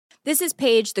This is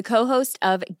Paige, the co-host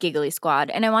of Giggly Squad,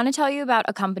 and I want to tell you about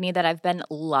a company that I've been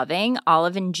loving,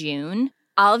 Olive & June.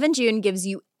 Olive & June gives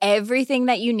you everything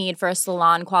that you need for a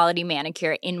salon-quality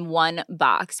manicure in one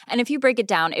box. And if you break it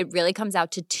down, it really comes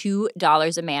out to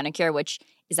 $2 a manicure, which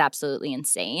is absolutely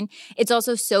insane. It's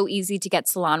also so easy to get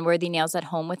salon-worthy nails at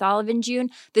home with Olive & June.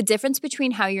 The difference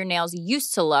between how your nails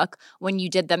used to look when you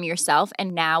did them yourself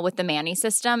and now with the Mani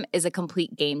system is a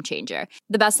complete game changer.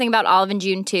 The best thing about Olive &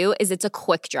 June, too, is it's a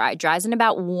quick dry. Dries in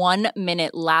about 1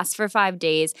 minute, lasts for 5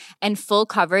 days, and full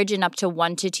coverage in up to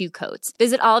 1 to 2 coats.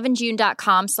 Visit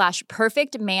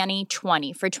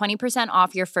oliveandjune.com/perfectmani20 for 20%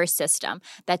 off your first system.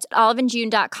 That's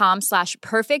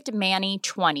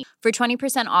oliveandjune.com/perfectmani20 for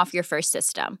 20% off your first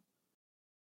system.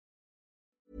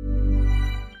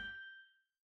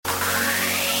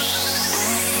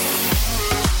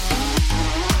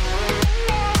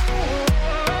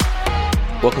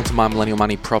 Welcome to My Millennial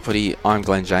Money Property. I'm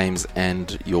Glenn James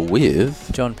and you're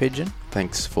with... John Pigeon.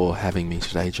 Thanks for having me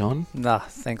today, John.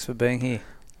 Thanks for being here.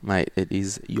 Mate, it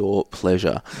is your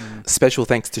pleasure. Special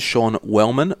thanks to Sean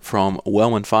Wellman from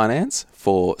Wellman Finance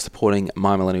for supporting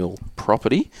My Millennial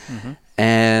Property.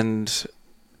 And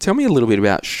tell me a little bit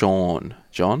about Sean,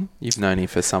 John. You've known him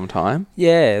for some time.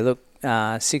 Yeah, look,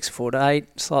 6'8",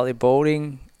 slightly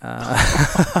balding.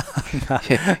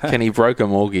 Can he broker a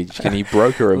mortgage? Can he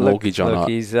broker a mortgage or not?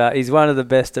 He's one of the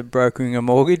best at brokering a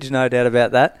mortgage, no doubt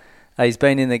about that. He's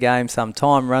been in the game some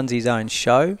time, runs his own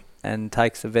show, and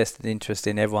takes a vested interest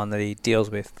in everyone that he deals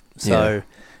with. So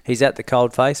he's at the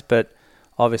coalface, but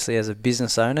obviously as a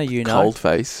business owner, you know.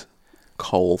 Coalface?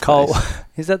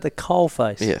 Is that the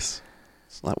coalface? Yes.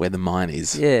 It's like where the mine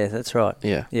is. Yeah, that's right.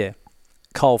 Yeah.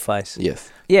 Coalface.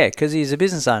 Yes. Yeah, because he's a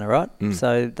business owner, right?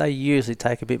 So they usually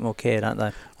take a bit more care, don't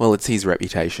they? Well, it's his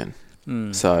reputation.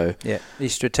 So yeah,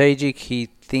 he's strategic. He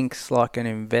thinks like an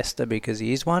investor because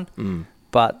he is one.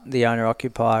 But the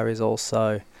owner-occupier is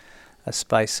also a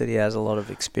space that he has a lot of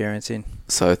experience in.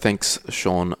 So thanks,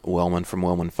 Sean Wellman from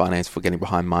Wellman Finance, for getting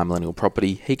behind My Millennial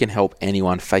Property. He can help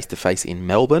anyone face-to-face in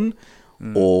Melbourne,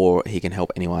 or he can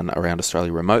help anyone around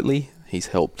Australia remotely. He's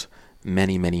helped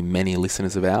many, many, many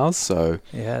listeners of ours. So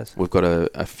he has. We've got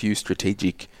a few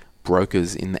strategic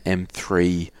brokers in the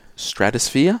M3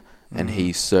 stratosphere, and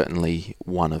he's certainly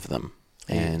one of them.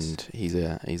 And he's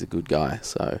a good guy.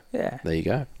 So there you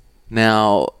go.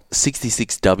 Now,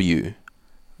 66W.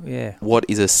 Yeah. What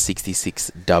is a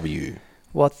 66W?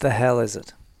 What the hell is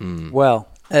it? Well,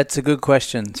 it's a good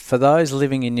question. For those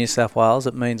living in New South Wales,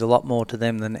 it means a lot more to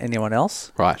them than anyone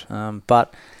else. Right.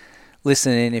 But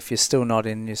listen in if you're still not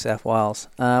in New South Wales.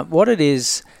 What it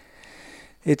is,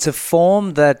 it's a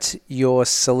form that your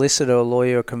solicitor,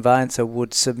 lawyer or conveyancer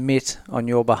would submit on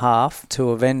your behalf to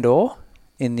a vendor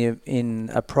in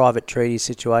a private treaty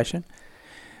situation,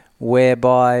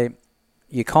 whereby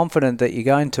you're confident that you're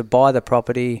going to buy the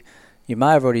property. You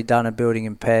may have already done a building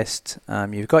and pest.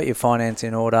 You've got your finance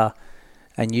in order,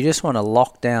 and you just want to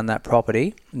lock down that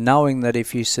property, knowing that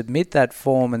if you submit that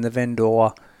form and the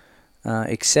vendor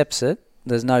accepts it,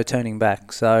 there's no turning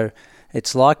back. So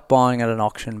it's like buying at an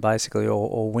auction, basically,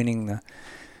 or winning the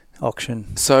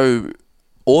auction. So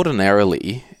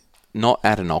ordinarily, not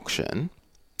at an auction,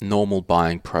 normal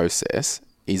buying process,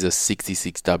 is a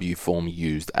 66W form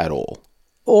used at all?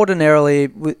 Ordinarily,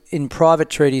 in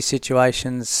private treaty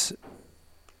situations,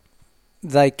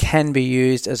 they can be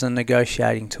used as a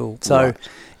negotiating tool. So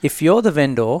if you're the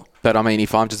vendor... But I mean,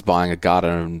 if I'm just buying a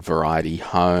garden variety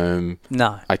home...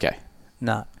 No. Okay.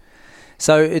 No.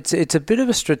 So it's a bit of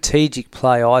a strategic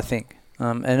play, I think.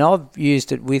 And I've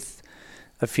used it with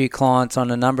a few clients on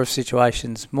a number of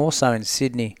situations, more so in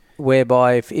Sydney,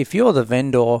 whereby if you're the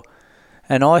vendor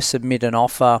and I submit an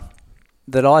offer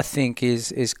that I think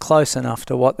is close enough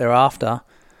to what they're after,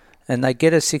 and they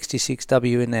get a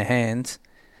 66W in their hands,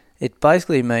 it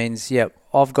basically means,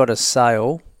 I've got a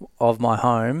sale of my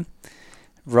home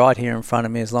right here in front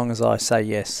of me as long as I say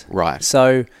yes. Right.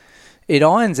 So it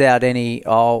irons out any,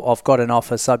 I've got an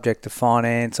offer subject to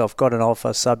finance, I've got an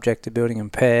offer subject to building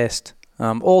and pest.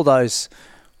 All those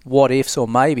what-ifs or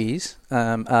maybes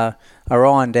are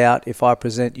ironed out if I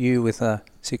present you with a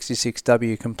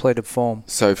 66W completed form.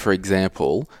 So, for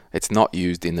example, it's not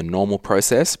used in the normal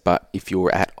process, but if you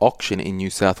were at auction in New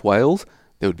South Wales,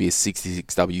 there would be a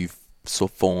 66W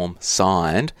form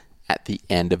signed at the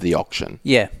end of the auction.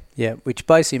 Yeah, which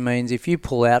basically means if you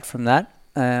pull out from that,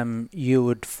 you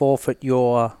would forfeit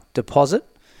your deposit,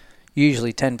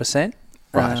 usually 10%.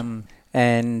 Right.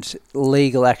 And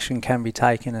legal action can be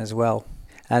taken as well.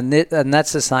 And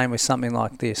that's the same with something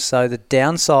like this. So the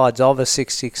downsides of a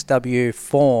 66W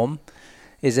form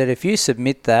is that if you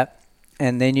submit that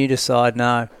and then you decide,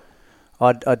 no,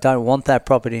 I don't want that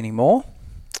property anymore,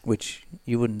 which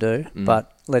you wouldn't do,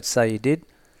 but let's say you did,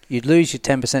 you'd lose your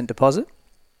 10% deposit,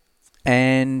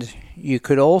 and you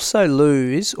could also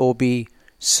lose or be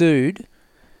sued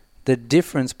the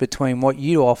difference between what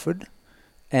you offered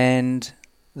and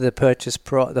the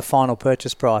the final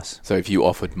purchase price. So if you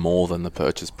offered more than the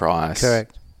purchase price,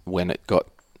 correct,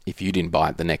 if you didn't buy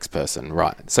it, the next person,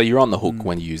 right? So you're on the hook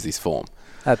when you use this form.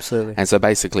 Absolutely. And so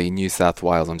basically in New South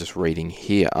Wales, I'm just reading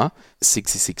here,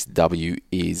 66W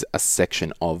is a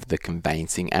section of the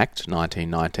Conveyancing Act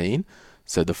 1919.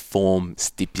 So the form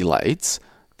stipulates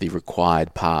the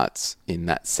required parts in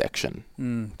that section.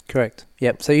 Correct.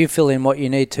 Yep. So you fill in what you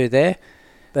need to there.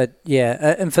 But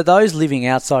yeah, and for those living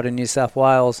outside of New South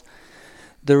Wales,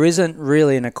 there isn't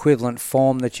really an equivalent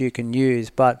form that you can use.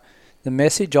 But the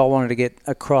message I wanted to get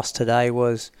across today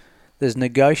was there's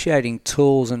negotiating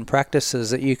tools and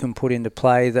practices that you can put into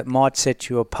play that might set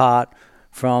you apart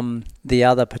from the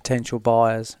other potential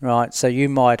buyers, right? So you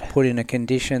might put in a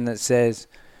condition that says,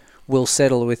 we'll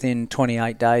settle within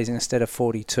 28 days instead of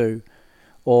 42,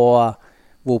 or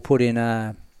we'll put in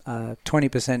a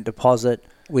 20% deposit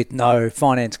with no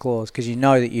finance clause because you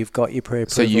know that you've got your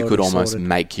pre-approval. So you could almost sorted.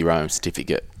 make your own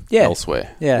certificate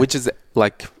elsewhere, which is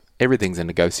like everything's a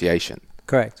negotiation.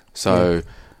 Correct. So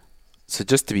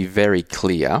just to be very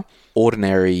clear,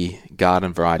 ordinary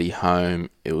garden variety home,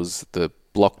 it was the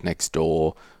block next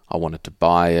door. I wanted to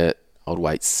buy it. I'd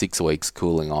wait 6 weeks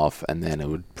cooling off and then it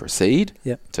would proceed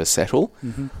to settle.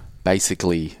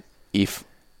 Basically, if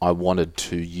I wanted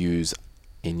to use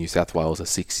in New South Wales a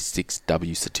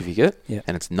 66W certificate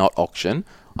and it's not auction,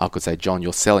 I could say, John,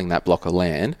 you're selling that block of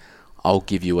land. I'll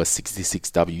give you a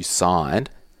 66W signed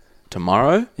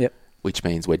tomorrow, which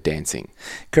means we're dancing.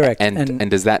 Correct. And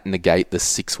does that negate the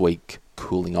 6 week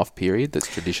cooling off period that's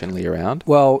traditionally around?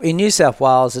 Well, in New South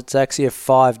Wales, it's actually a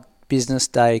 5 business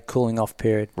day cooling off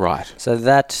period. Right. So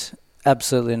that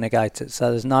absolutely negates it.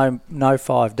 So there's no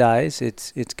 5 days.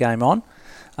 It's game on.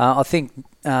 I think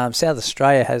South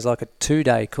Australia has like a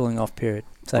 2-day cooling off period.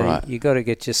 So you got to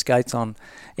get your skates on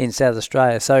in South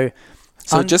Australia. So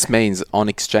it just means on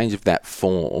exchange of that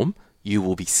form, you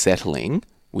will be settling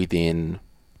within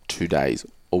 2 days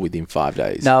or within 5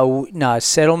 days. No,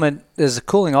 settlement, there's a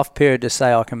cooling off period to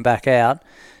say I can back out.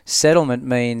 Settlement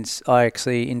means I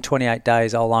actually, in 28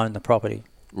 days, I'll own the property.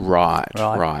 Right.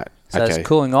 So it's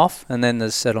cooling off and then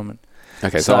there's settlement.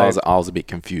 Okay, so I was a bit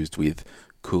confused with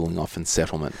cooling off and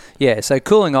settlement. Yeah, so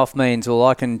cooling off means, well,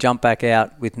 I can jump back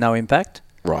out with no impact.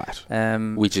 Right.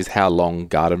 Which is how long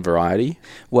garden variety?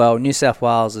 Well, New South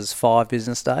Wales is 5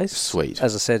 business days. Sweet.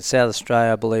 As I said, South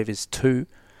Australia, I believe, is 2.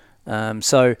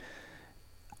 So,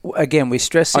 again, we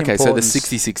stress the importance. So the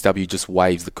 66W just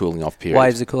waives the cooling off period.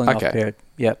 Waives the cooling off period,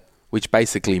 yep. Which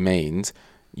basically means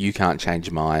you can't change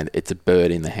your mind. It's a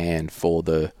bird in the hand for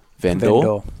the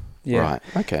vendor. Yeah. Right,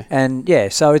 okay. And,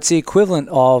 so it's the equivalent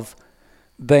of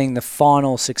being the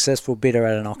final successful bidder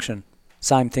at an auction.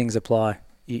 Same things apply.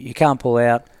 You can't pull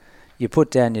out. You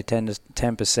put down your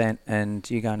 10% and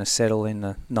you're going to settle in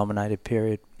the nominated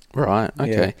period. Right, okay.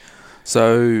 Yeah.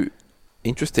 So,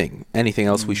 interesting. Anything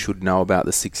else we should know about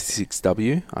the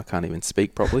 66W? I can't even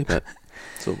speak properly, but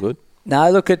it's all good.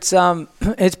 No, look,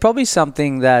 it's probably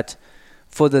something that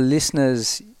for the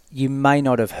listeners, you may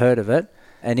not have heard of it.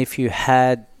 And if you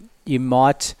had, you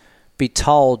might be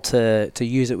told to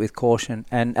use it with caution.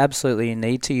 And absolutely you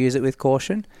need to use it with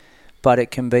caution. But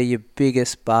it can be your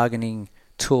biggest bargaining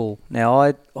tool.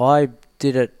 Now, I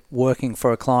did it working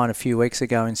for a client a few weeks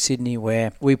ago in Sydney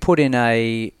where we put in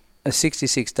a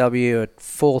 66W at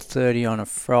 4:30 on a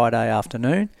Friday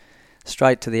afternoon,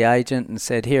 straight to the agent and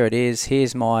said, here it is,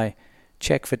 here's my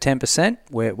check for 10%.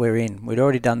 We're in. We'd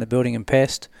already done the building and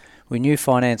pest. We knew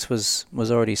finance was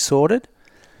already sorted.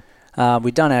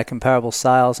 We'd done our comparable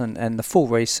sales and the full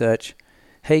research.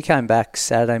 He came back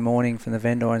Saturday morning from the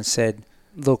vendor and said,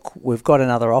 look, we've got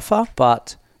another offer,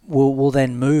 but we'll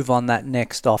then move on that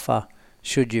next offer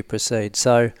should you proceed.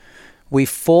 So we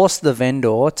forced the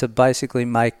vendor to basically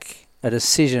make a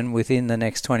decision within the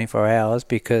next 24 hours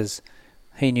because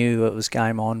he knew it was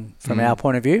game on from our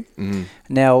point of view.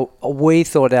 Now, we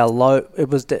thought it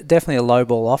was definitely a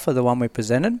lowball offer, the one we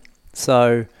presented.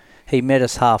 So he met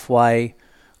us halfway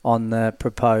on the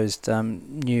proposed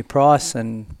new price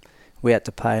and we had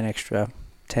to pay an extra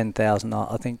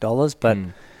 $10,000, I think, dollars. But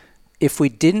if we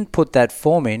didn't put that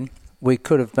form in, we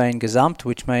could have been gazumped,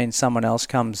 which means someone else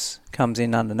comes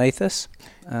in underneath us.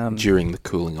 During the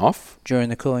cooling off?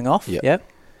 Yep.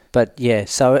 But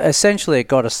so essentially it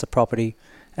got us the property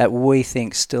at, we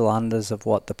think, still unders of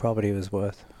what the property was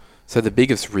worth. So the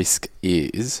biggest risk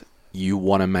is you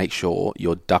want to make sure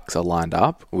your ducks are lined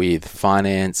up with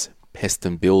finance, pest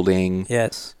and building,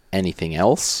 Yes. anything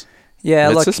else. Yeah,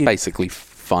 And it's like just basically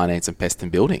finance and pest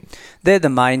and building. they're the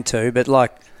main two, but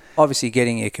like obviously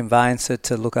getting your conveyancer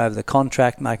to look over the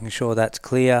contract, making sure that's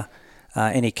clear,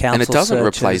 any council And it doesn't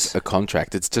searches replace a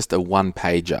contract. It's just a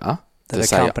one-pager to that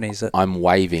say, accompanies it. I'm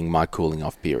waiving my cooling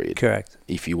off period Correct.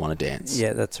 if you want to dance.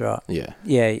 Yeah, that's right. Yeah.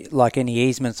 Yeah, like any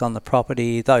easements on the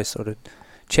property, those sort of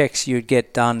checks you'd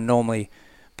get done normally.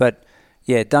 But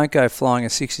yeah, don't go flying a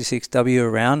 66W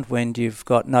around when you've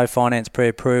got no finance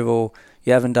pre-approval,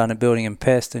 you haven't done a building and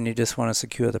pest, and you just want to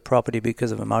secure the property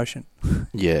because of emotion.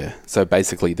 Yeah. So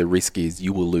basically the risk is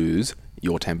you will lose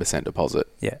your 10% deposit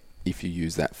Yeah, if you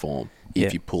use that form, Yeah.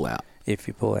 if you pull out. if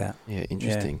you pull out. Yeah,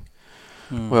 interesting.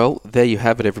 Mm. Well, there you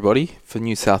have it, everybody. For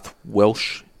New South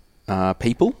Welsh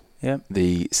people, Yeah,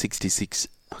 the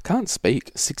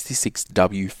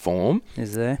 66W form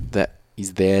is there. that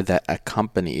is there that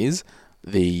accompanies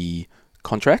the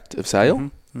contract of sale,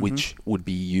 which would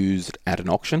be used at an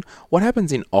auction. What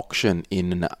happens in auction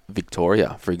in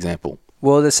Victoria, for example?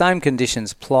 Well, the same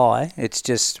conditions apply. It's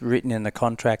just written in the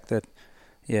contract that,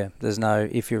 yeah, there's no,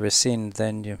 if you rescind,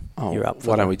 then you're up for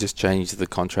Why don't it. we just change the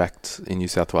contract in New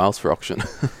South Wales for auction?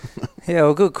 Yeah,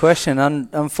 well, good question.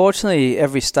 Unfortunately,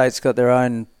 every state's got their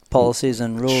own policies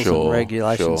and rules Sure, and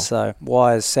regulations. sure. So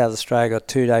why has South Australia got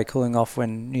 2-day cooling off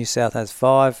when New South has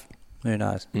 5? Who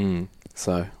knows?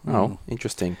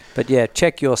 Interesting. But yeah,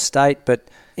 check your state. But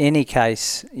any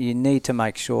case, you need to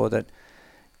make sure that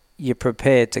you're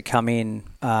prepared to come in.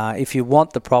 If you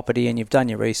want the property and you've done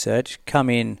your research, come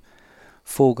in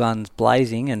full guns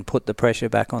blazing and put the pressure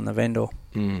back on the vendor.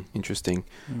 Interesting.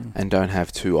 And don't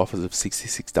have 2 offers of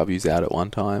 66Ws out at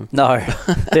one time. No,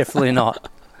 definitely not.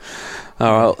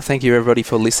 All right. Thank you, everybody,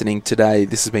 for listening today.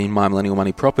 This has been My Millennial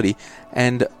Money Property.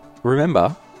 And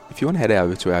remember, if you want to head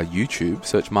over to our YouTube,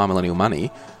 search My Millennial Money,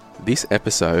 this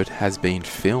episode has been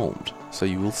filmed. So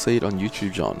you will see it on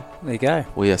YouTube, John. There you go.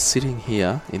 We are sitting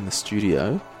here in the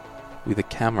studio with a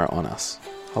camera on us.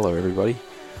 Hello, everybody.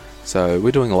 So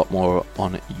we're doing a lot more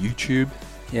on YouTube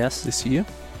Yes. this year.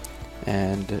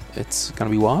 And it's going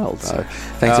to be wild. So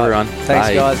thanks, everyone. Thanks,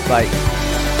 Bye. guys. Bye.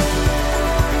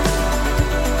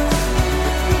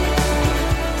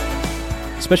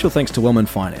 Special thanks to Wellman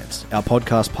Finance, our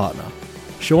podcast partner.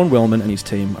 Sean Wellman and his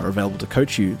team are available to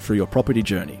coach you through your property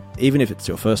journey, even if it's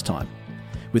your first time.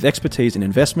 With expertise in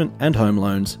investment and home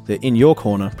loans, they're in your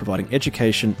corner providing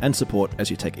education and support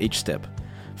as you take each step.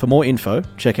 For more info,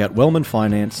 check out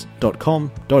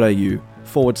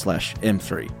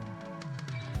wellmanfinance.com.au/M3.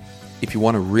 If you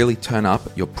want to really turn up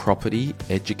your property,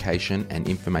 education and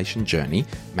information journey,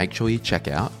 make sure you check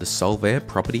out the Solvair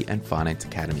Property and Finance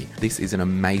Academy. This is an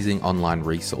amazing online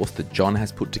resource that John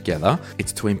has put together.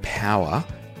 It's to empower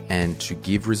and to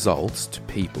give results to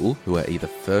people who are either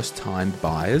first-time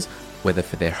buyers, whether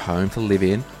for their home to live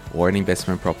in or an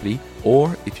investment property,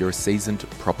 or if you're a seasoned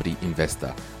property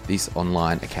investor. This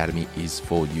online academy is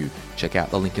for you. Check out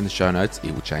the link in the show notes.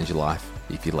 It will change your life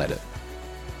if you let it.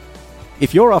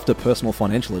 If you're after personal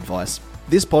financial advice,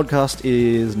 this podcast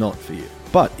is not for you.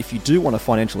 But if you do want a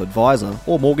financial advisor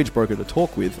or mortgage broker to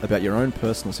talk with about your own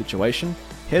personal situation,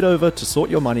 head over to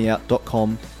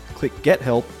sortyourmoneyout.com, click Get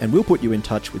Help, and we'll put you in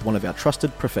touch with one of our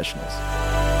trusted professionals.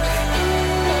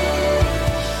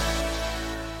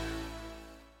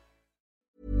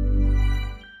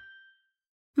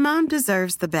 Mom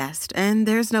deserves the best, and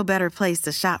there's no better place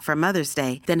to shop for Mother's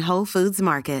Day than Whole Foods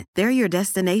Market. They're your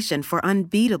destination for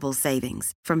unbeatable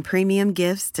savings, from premium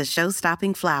gifts to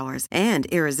show-stopping flowers and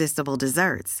irresistible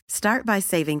desserts. Start by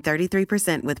saving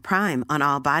 33% with Prime on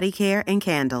all body care and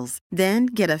candles. Then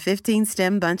get a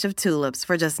 15-stem bunch of tulips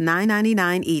for just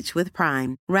 $9.99 each with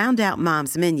Prime. Round out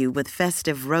Mom's menu with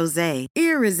festive rosé,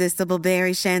 irresistible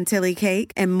berry chantilly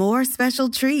cake, and more special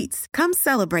treats. Come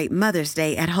celebrate Mother's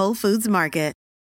Day at Whole Foods Market.